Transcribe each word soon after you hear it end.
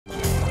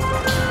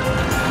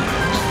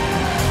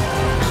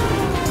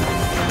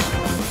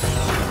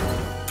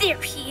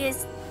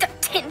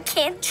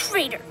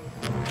Traitor!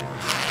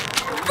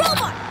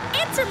 Robot,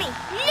 answer me,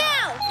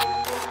 now!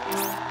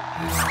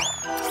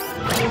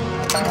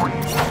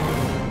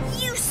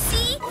 You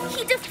see?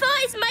 He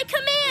defies my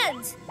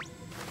commands!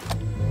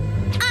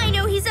 I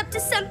know he's up to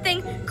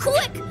something.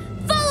 Quick,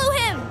 follow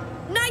him!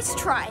 Nice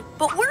try,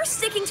 but we're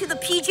sticking to the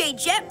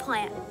PJ Jet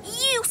plan.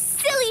 You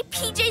silly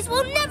PJs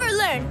will never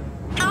learn.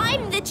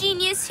 I'm the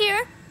genius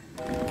here.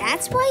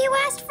 That's why you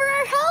asked for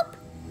our help?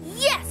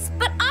 Yes,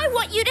 but I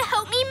want you to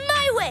help me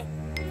my way.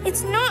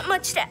 It's not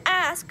much to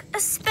ask,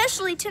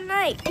 especially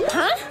tonight.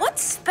 Huh?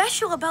 What's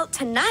special about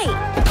tonight?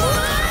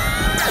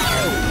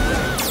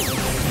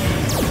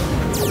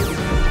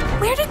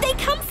 Where did they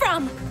come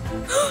from?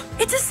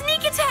 It's a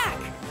sneak attack!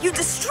 You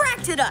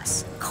distracted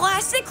us!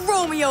 Classic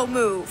Romeo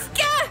move!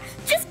 Gah!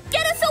 Just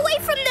get us away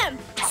from them!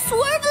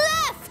 Swerve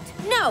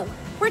left! No,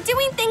 we're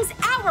doing things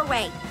our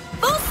way.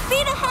 Full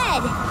speed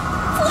ahead!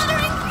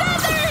 Fluttering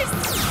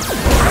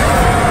feathers!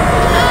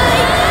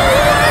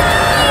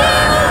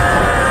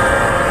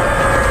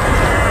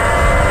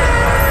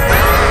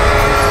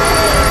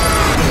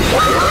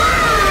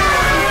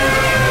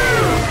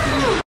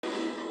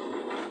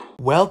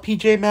 Well,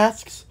 PJ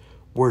Masks,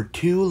 we're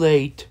too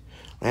late,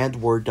 and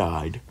we're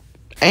died.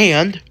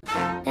 And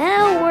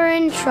Now we're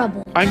in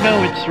trouble. I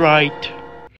know it's right.